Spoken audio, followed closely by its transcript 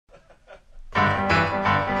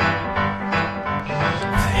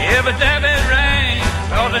Every time it rains,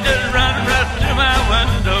 cause I just run right to my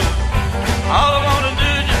window. All I want to do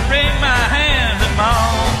is just wring my hands and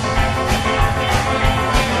moan.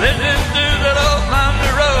 Listen to that old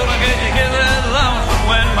country road and get that lonesome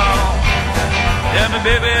wind moan. Tell me,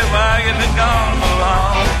 baby, why you been gone so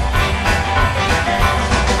long?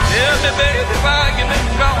 Tell me, baby, why you been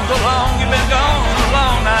gone so long? You been gone so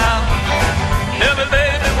long now. Tell me,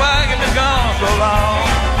 baby, why you been gone so long?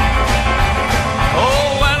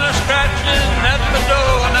 Oh, when I'm scratching at the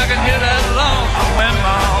door and I can hear that lonesome wind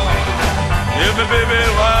moan. Tell me, baby,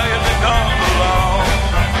 why you been gone so long?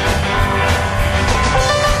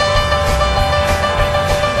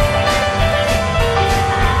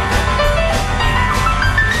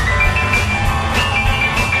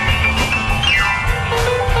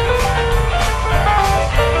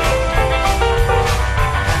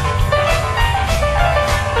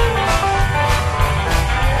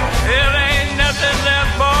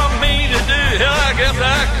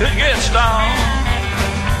 I could get stoned.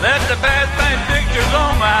 Let the bad paint pictures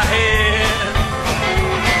on my head.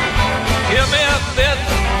 Give me a fifth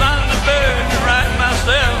of Thunderbird and write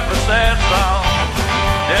myself a sad song.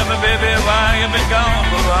 Tell me, baby, why you been gone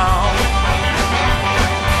so long?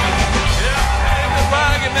 Tell me, baby, why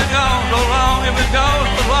you been gone so long? You been gone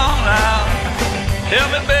so long now. Tell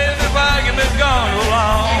me, baby, why you been gone so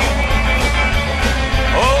long?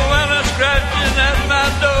 Oh, when I'm scratching at my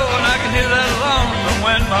door and I can hear that lonesome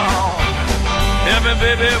wind moan. Tell me,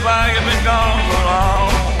 baby, why you been gone so long?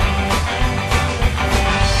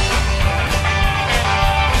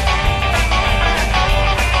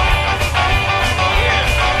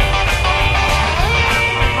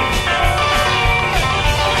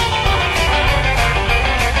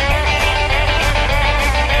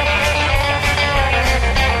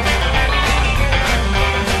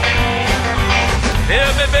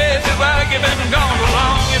 Tell me, baby, why you been gone so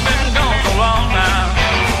long? You been gone so long now.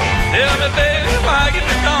 Tell me, baby, why you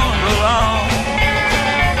been gone so long?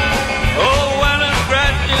 Oh, when I'm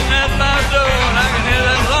scratching at my door and I can hear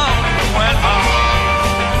that lonesome wind moan.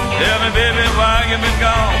 Tell me, baby, why you been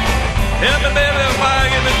gone? Tell me, baby, why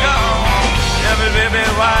you been gone? Tell me, baby,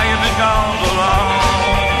 why you been gone so long?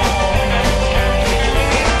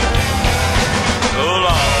 So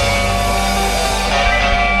long.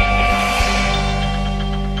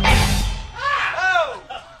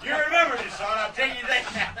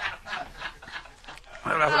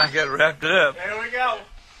 Well, I think that wrapped it up. There we go.